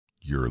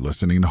You're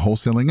listening to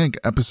Wholesaling Inc.,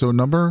 episode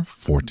number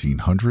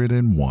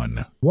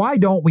 1401. Why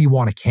don't we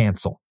want to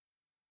cancel?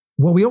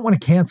 Well, we don't want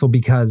to cancel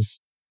because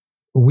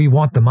we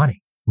want the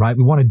money, right?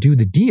 We want to do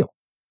the deal.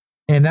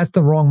 And that's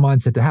the wrong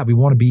mindset to have. We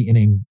want to be in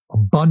an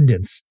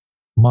abundance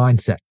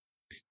mindset.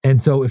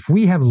 And so if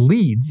we have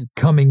leads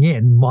coming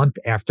in month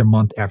after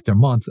month after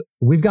month,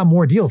 we've got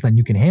more deals than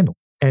you can handle.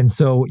 And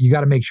so you got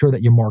to make sure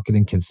that you're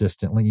marketing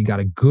consistently. You got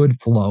a good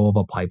flow of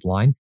a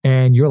pipeline.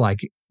 And you're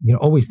like,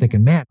 always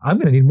thinking, man, I'm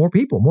going to need more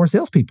people, more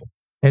salespeople.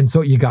 And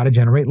so you got to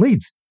generate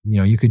leads.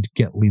 You could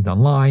get leads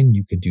online.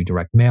 You could do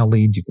direct mail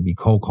leads. You could be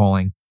cold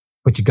calling,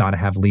 but you got to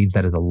have leads.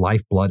 That is the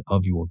lifeblood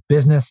of your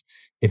business.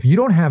 If you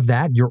don't have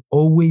that, you're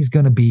always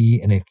going to be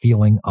in a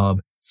feeling of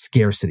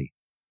scarcity.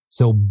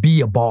 So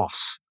be a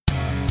boss.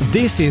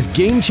 This is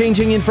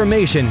game-changing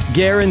information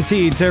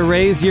guaranteed to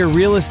raise your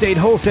real estate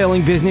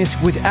wholesaling business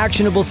with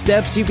actionable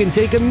steps you can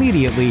take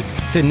immediately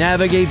to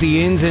navigate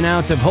the ins and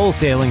outs of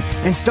wholesaling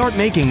and start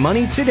making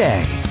money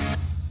today.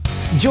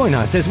 Join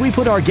us as we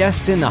put our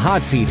guests in the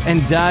hot seat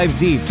and dive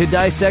deep to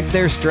dissect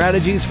their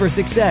strategies for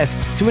success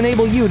to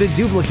enable you to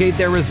duplicate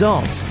their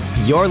results.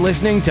 You're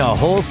listening to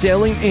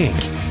Wholesaling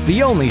Inc.,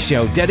 the only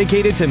show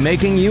dedicated to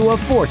making you a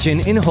fortune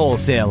in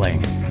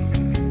wholesaling.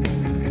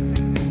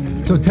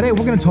 So today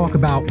we're going to talk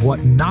about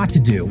what not to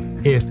do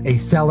if a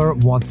seller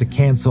wants to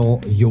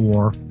cancel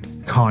your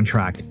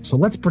contract. So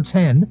let's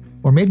pretend,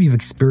 or maybe you've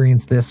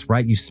experienced this,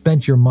 right? You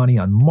spent your money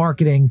on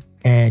marketing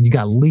and you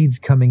got leads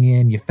coming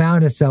in. You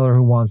found a seller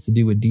who wants to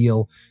do a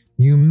deal.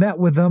 You met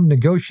with them,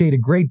 negotiate a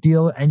great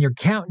deal, and you're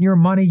counting your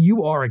money.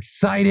 You are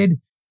excited.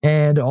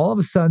 And all of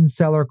a sudden,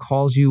 seller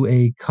calls you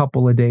a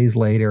couple of days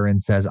later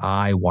and says,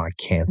 I want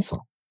to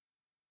cancel.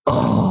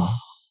 Oh,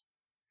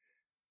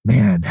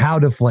 man, how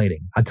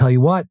deflating. I tell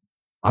you what.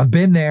 I've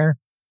been there.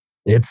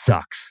 It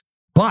sucks.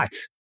 But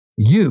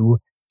you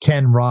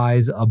can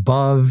rise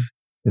above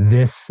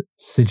this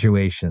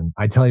situation.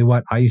 I tell you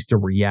what, I used to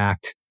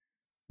react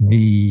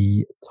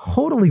the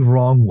totally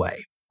wrong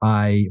way.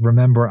 I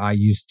remember I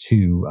used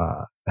to,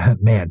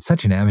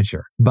 such an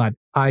amateur, but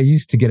I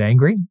used to get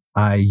angry.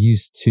 I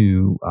used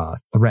to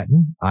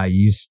threaten. I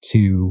used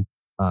to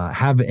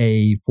have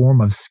a form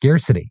of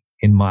scarcity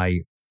in my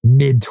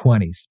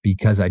mid-20s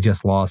because I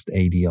just lost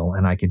a deal.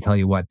 And I can tell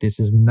you what, this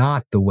is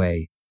not the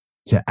way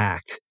to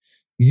act.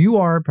 You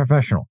are a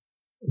professional.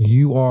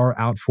 You are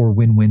out for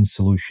win-win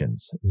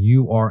solutions.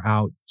 You are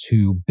out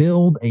to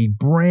build a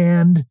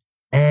brand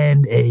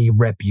and a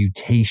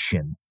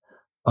reputation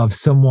of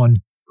someone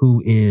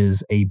who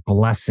is a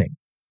blessing,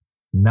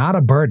 not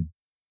a burden.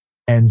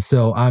 And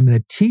so I'm going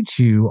to teach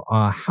you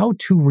how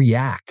to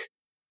react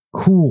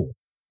cool,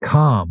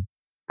 calm,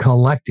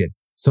 collected,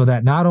 so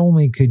that not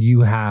only could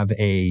you have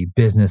a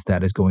business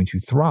that is going to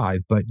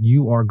thrive, but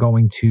you are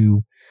going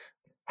to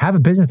have a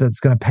business that's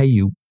going to pay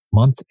you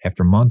month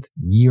after month,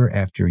 year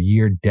after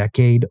year,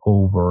 decade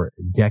over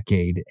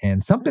decade,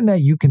 and something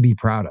that you can be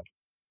proud of.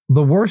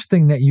 The worst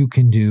thing that you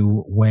can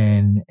do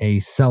when a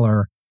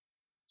seller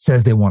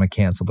says they want to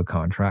cancel the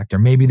contract, or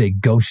maybe they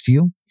ghost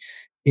you,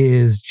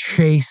 is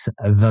chase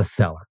the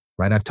seller,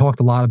 right? I've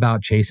talked a lot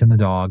about chasing the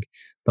dog.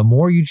 The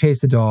more you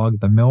chase the dog,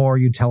 the more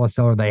you tell a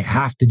seller they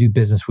have to do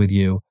business with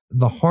you,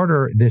 the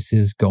harder this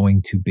is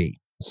going to be.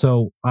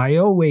 So I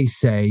always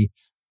say,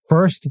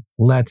 first,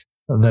 let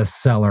the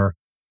seller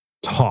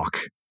talk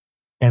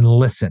and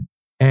listen,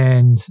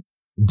 and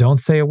don't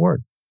say a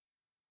word.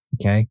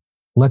 Okay.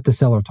 Let the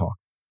seller talk.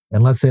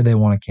 And let's say they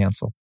want to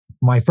cancel.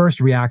 My first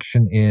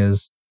reaction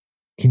is,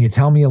 can you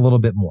tell me a little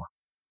bit more?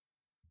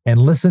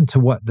 And listen to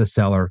what the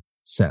seller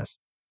says.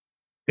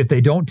 If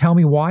they don't tell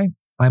me why,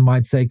 I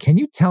might say, can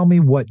you tell me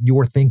what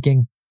you're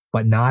thinking,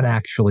 but not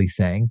actually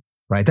saying?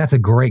 Right? That's a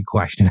great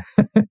question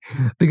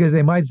because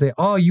they might say,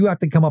 oh, you have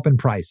to come up in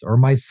price, or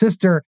my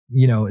sister,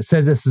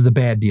 says this is a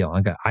bad deal.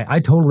 I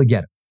totally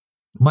get it.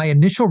 My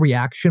initial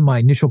reaction, my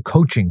initial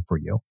coaching for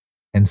you,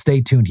 and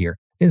stay tuned here,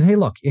 is, hey,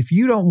 look, if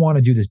you don't want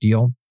to do this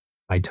deal,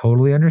 I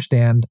totally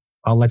understand.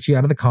 I'll let you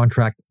out of the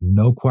contract.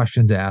 No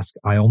questions asked.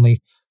 I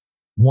only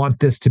want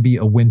this to be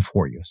a win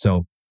for you.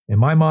 So in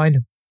my mind,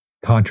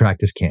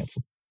 contract is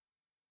canceled.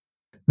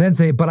 Then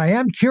say, but I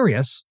am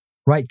curious,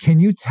 right? Can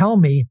you tell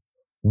me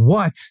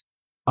what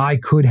I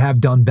could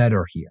have done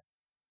better here?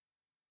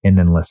 And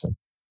then listen.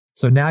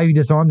 So now you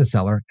disarm the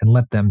seller and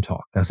let them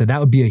talk. I said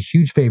that would be a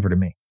huge favor to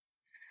me.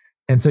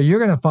 And so you're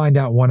going to find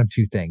out one of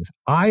two things.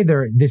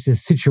 Either this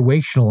is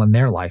situational in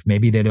their life.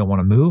 Maybe they don't want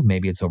to move.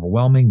 Maybe it's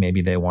overwhelming.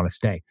 Maybe they want to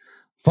stay.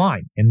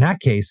 Fine. In that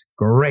case,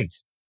 great.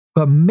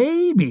 But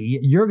maybe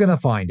you're going to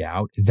find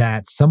out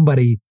that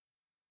somebody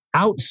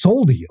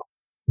outsold you.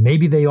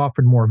 Maybe they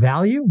offered more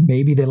value.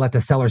 Maybe they let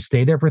the seller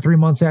stay there for 3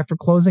 months after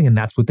closing, and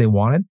that's what they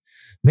wanted.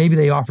 Maybe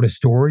they offered a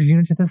storage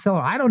unit to the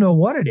seller. I don't know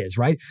what it is,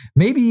 right?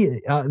 Maybe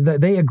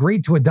they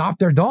agreed to adopt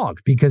their dog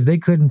because they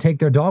couldn't take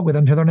their dog with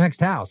them to their next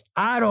house.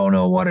 I don't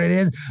know what it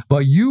is,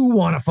 but you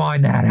want to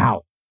find that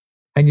out.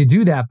 And you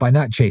do that by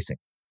not chasing.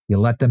 You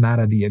let them out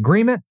of the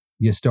agreement,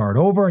 you start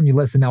over, and you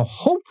listen. Now,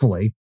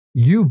 hopefully,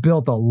 you've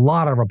built a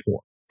lot of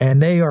rapport,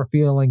 and they are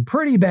feeling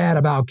pretty bad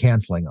about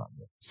canceling on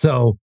you.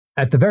 So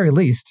at the very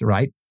least,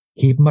 right?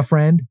 Keep them a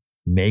friend,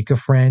 make a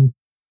friend,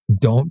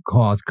 don't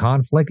cause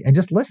conflict, and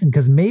just listen,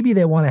 because maybe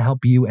they want to help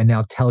you and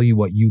now tell you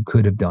what you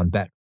could have done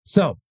better.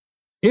 So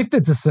if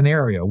it's a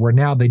scenario where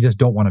now they just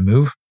don't want to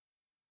move,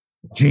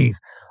 geez,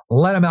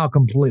 let them out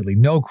completely.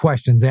 No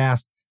questions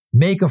asked.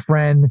 Make a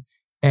friend,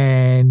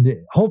 and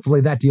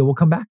hopefully that deal will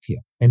come back to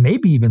you, and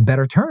maybe even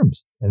better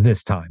terms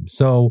this time.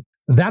 So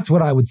that's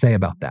what I would say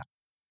about that.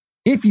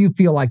 If you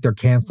feel like they're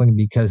canceling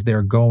because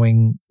they're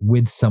going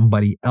with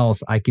somebody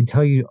else, I can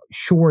tell you,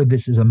 sure,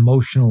 this is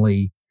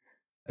emotionally,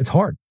 it's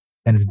hard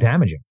and it's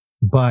damaging,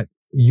 but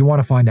you want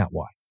to find out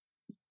why.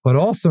 But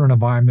also in an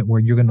environment where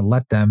you're going to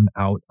let them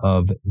out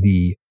of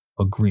the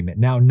agreement.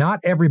 Now, not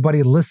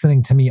everybody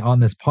listening to me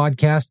on this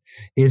podcast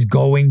is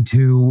going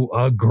to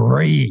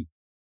agree,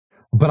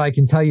 but I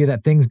can tell you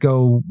that things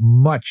go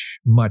much,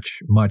 much,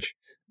 much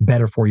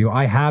better for you.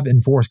 I have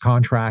enforced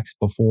contracts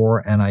before,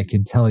 and I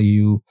can tell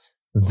you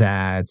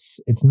that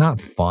it's not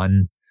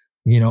fun.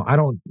 I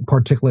don't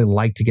particularly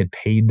like to get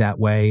paid that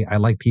way. I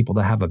like people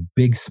to have a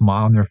big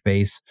smile on their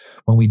face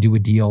when we do a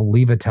deal,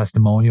 leave a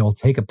testimonial,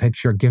 take a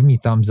picture, give me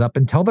thumbs up,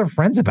 and tell their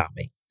friends about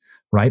me,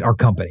 right? Our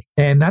company.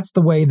 And that's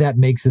the way that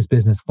makes this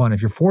business fun.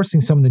 If you're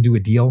forcing someone to do a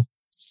deal,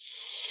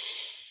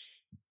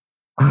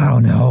 I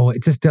don't know,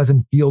 it just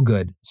doesn't feel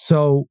good.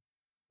 So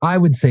I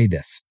would say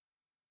this,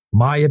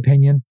 my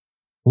opinion,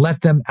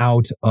 let them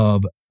out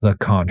of the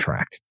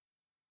contract.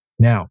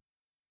 Now,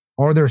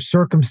 are there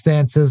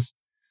circumstances,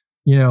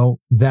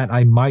 that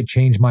I might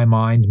change my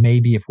mind?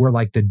 Maybe if we're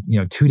like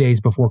 2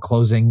 days before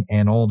closing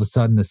and all of a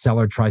sudden the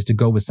seller tries to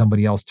go with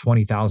somebody else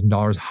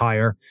 $20,000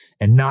 higher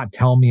and not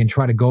tell me and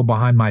try to go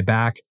behind my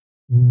back,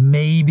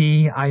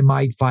 maybe I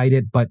might fight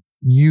it, but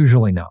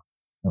usually no.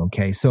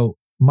 Okay. So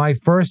my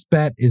first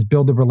bet is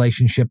build a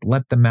relationship,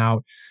 let them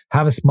out,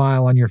 have a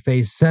smile on your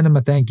face, send them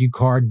a thank you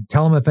card,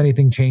 tell them if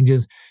anything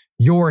changes,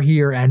 you're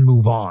here, and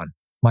move on.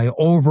 My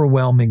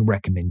overwhelming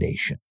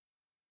recommendation.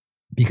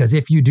 Because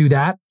if you do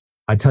that,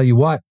 I tell you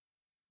what,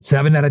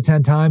 7 out of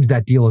 10 times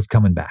that deal is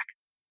coming back,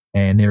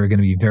 and they're going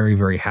to be very,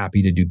 very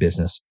happy to do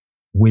business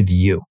with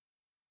you.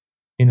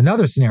 In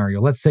another scenario,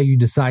 let's say you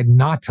decide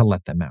not to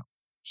let them out.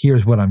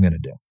 Here's what I'm going to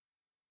do.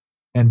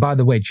 And by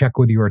the way, check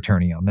with your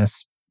attorney on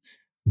this,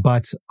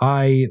 but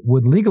I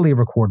would legally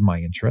record my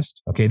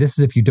interest. Okay, this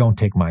is if you don't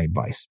take my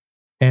advice.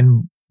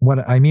 And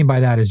what I mean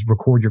by that is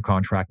record your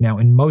contract. Now,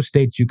 in most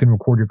states, you can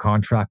record your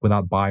contract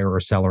without buyer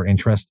or seller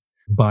interest.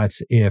 But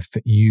if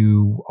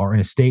you are in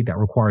a state that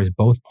requires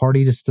both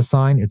parties to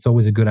sign, it's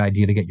always a good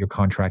idea to get your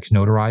contracts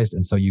notarized.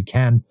 And so you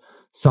can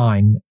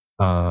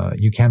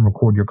you can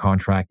record your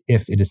contract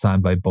if it is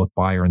signed by both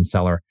buyer and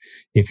seller,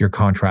 if your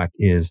contract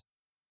is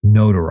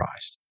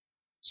notarized.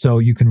 So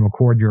you can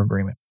record your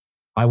agreement.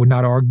 I would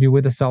not argue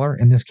with the seller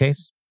in this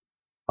case.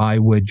 I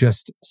would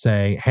just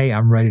say, hey,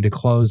 I'm ready to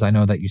close. I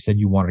know that you said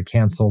you wanted to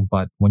cancel,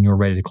 but when you're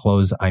ready to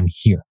close, I'm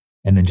here.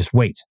 And then just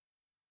wait.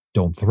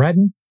 Don't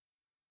threaten.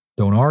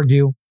 Don't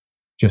argue,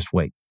 just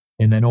wait.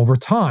 And then over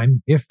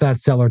time, if that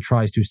seller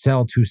tries to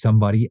sell to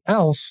somebody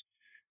else,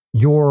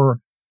 your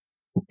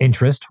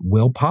interest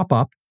will pop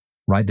up,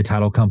 right? The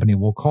title company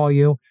will call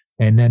you,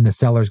 and then the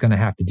seller is going to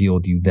have to deal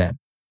with you then.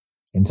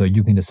 And so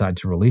you can decide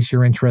to release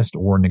your interest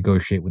or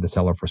negotiate with the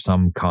seller for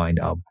some kind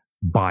of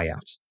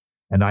buyout.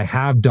 And I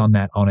have done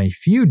that on a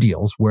few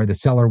deals where the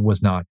seller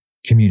was not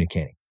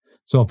communicating.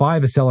 So if I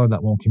have a seller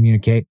that won't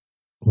communicate,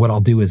 what I'll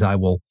do is I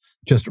will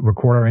just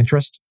record our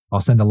interest. I'll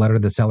send a letter to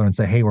the seller and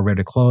say, hey, we're ready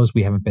to close.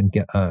 We haven't been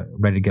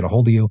ready to get a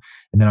hold of you.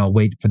 And then I'll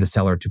wait for the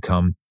seller to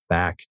come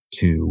back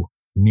to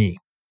me.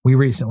 We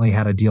recently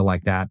had a deal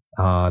like that.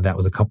 That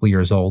was a couple of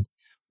years old,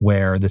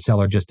 where the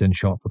seller just didn't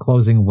show up for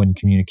closing, wouldn't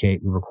communicate.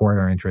 We recorded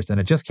our interest, and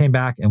it just came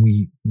back, and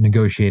we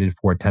negotiated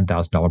for a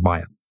 $10,000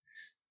 buyout.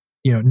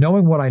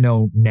 Knowing what I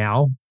know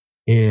now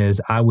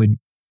is I would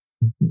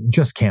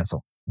just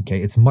cancel.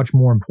 Okay. It's much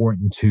more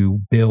important to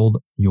build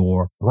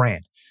your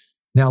brand.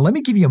 Now, let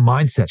me give you a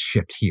mindset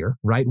shift here,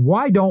 right?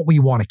 Why don't we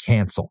want to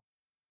cancel?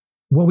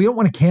 Well, we don't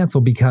want to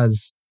cancel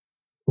because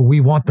we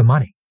want the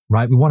money,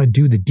 right? We want to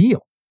do the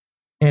deal.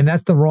 And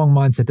that's the wrong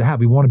mindset to have.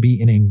 We want to be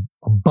in an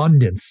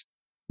abundance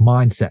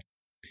mindset.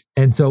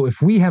 And so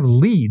if we have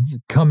leads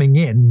coming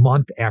in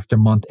month after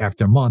month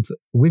after month,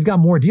 we've got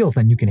more deals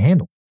than you can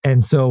handle.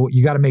 And so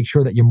you got to make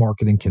sure that you're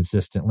marketing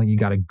consistently. You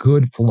got a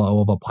good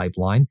flow of a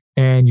pipeline.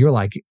 And you're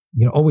like,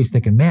 always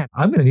thinking, man,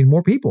 I'm going to need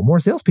more people,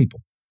 more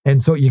salespeople.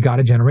 And so you got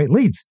to generate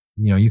leads.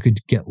 You could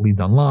get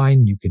leads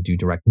online. You could do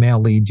direct mail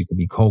leads. You could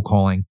be cold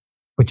calling,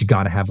 but you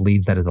got to have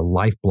leads. That is the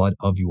lifeblood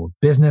of your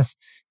business.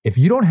 If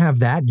you don't have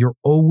that, you're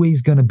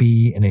always going to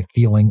be in a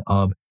feeling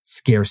of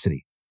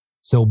scarcity.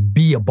 So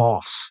be a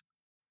boss.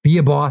 Be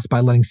a boss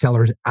by letting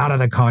sellers out of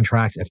the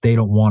contracts if they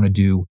don't want to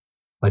do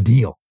a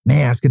deal.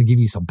 Man, it's going to give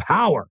you some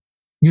power.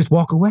 You just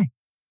walk away.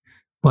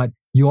 But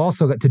you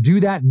also got to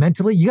do that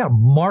mentally. You got to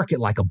market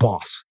like a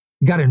boss.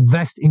 You got to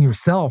invest in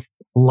yourself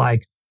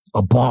like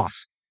a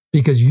boss,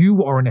 because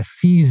you are in a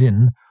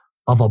season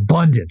of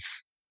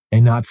abundance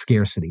and not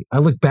scarcity. I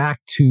look back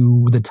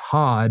to the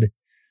Todd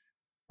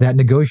that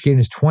negotiated in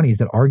his 20s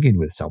that argued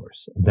with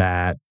sellers,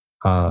 that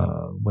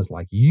was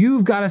like,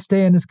 you've got to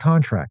stay in this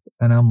contract.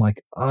 And I'm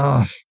like,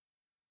 ugh,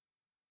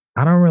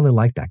 I don't really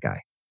like that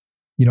guy.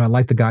 I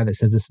like the guy that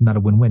says this is not a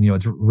win-win.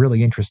 It's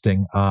really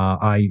interesting.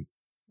 I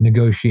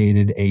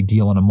negotiated a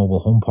deal on a mobile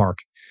home park,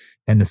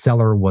 and the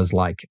seller was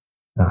like,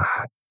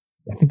 I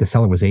think the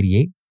seller was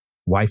 88,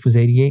 wife was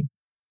 88,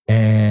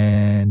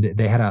 and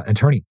they had an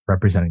attorney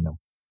representing them.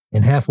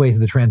 And halfway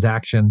through the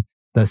transaction,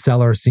 the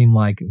seller seemed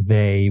like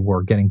they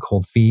were getting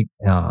cold feet,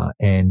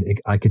 and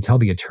I could tell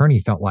the attorney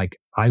felt like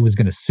I was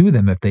going to sue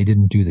them if they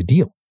didn't do the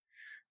deal.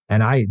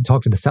 And I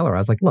talked to the seller. I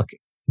was like, look,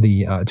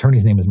 the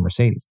attorney's name is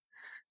Mercedes.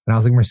 And I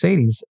was like,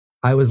 Mercedes,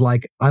 I was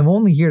like, I'm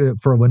only here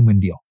for a win-win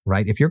deal,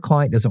 right? If your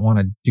client doesn't want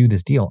to do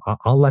this deal,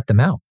 I'll let them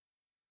out.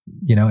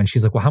 And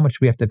she's like, well, how much do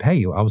we have to pay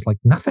you? I was like,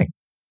 nothing.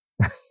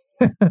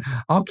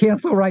 I'll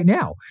cancel right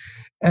now.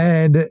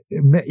 And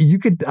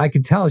I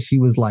could tell she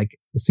was like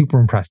super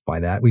impressed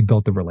by that. We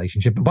built the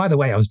relationship. And by the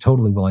way, I was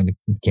totally willing to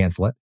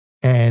cancel it.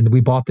 And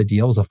we bought the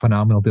deal. It was a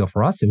phenomenal deal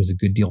for us. It was a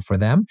good deal for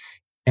them.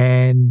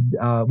 And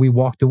we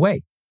walked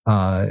away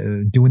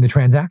doing the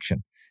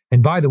transaction.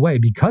 And by the way,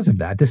 because of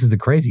that, this is the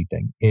crazy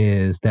thing,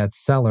 is that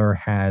seller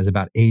has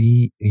about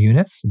 80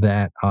 units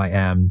that I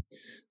am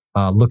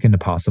looking to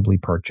possibly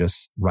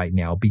purchase right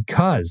now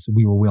because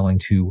we were willing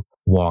to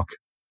walk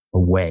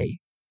away.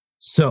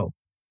 So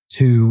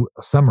to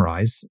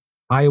summarize,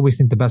 I always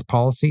think the best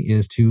policy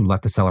is to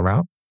let the seller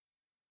out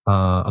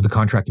of the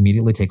contract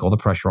immediately, take all the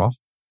pressure off.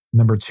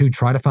 Number 2,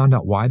 try to find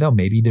out why, though.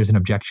 Maybe there's an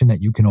objection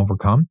that you can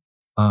overcome.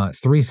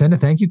 3, send a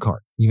thank you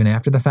card, even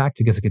after the fact,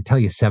 because I could tell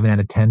you 7 out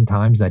of 10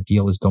 times that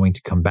deal is going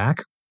to come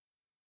back.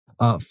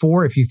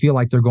 4, if you feel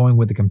like they're going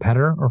with a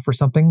competitor or for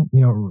something,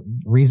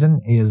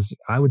 reason is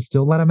I would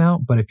still let them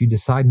out. But if you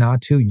decide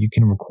not to, you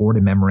can record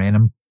a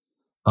memorandum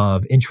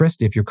of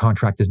interest if your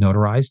contract is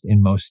notarized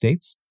in most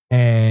states.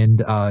 And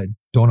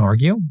don't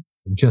argue.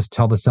 Just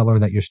tell the seller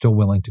that you're still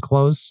willing to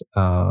close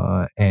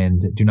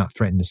and do not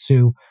threaten to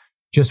sue.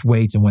 Just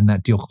wait. And when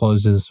that deal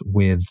closes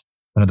with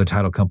another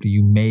title company,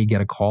 you may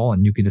get a call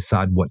and you can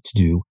decide what to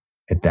do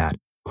at that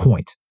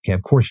point. Okay,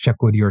 of course,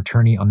 check with your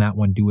attorney on that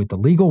one. Do it the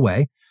legal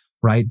way,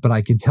 right? But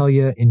I can tell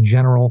you in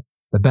general,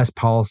 the best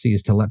policy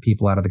is to let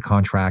people out of the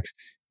contracts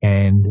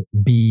and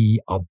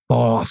be a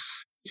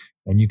boss.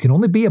 And you can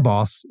only be a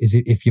boss is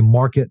if you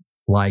market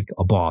like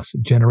a boss.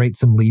 Generate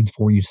some leads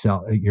for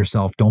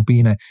yourself. Don't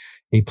be in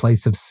a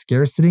place of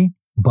scarcity,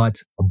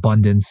 but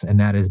abundance. And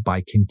that is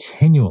by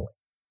continually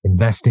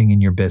investing in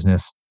your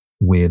business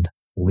with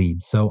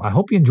leads. So I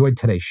hope you enjoyed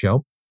today's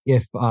show.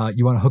 If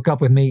you want to hook up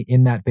with me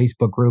in that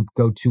Facebook group,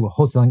 go to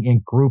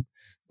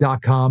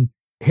wholesalingincgroup.com.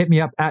 Hit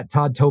me up at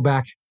Todd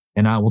Toback,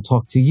 and I will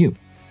talk to you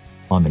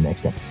on the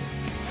next episode.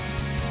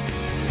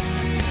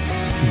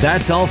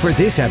 That's all for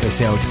this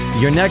episode.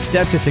 Your next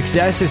step to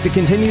success is to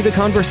continue the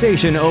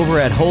conversation over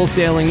at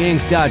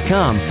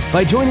wholesalinginc.com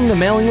by joining the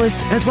mailing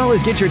list, as well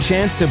as get your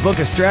chance to book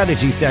a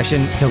strategy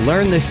session to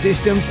learn the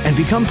systems and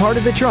become part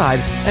of the tribe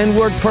and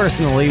work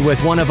personally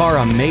with one of our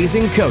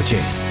amazing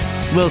coaches.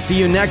 We'll see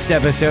you next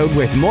episode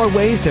with more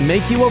ways to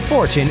make you a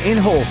fortune in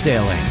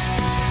wholesaling.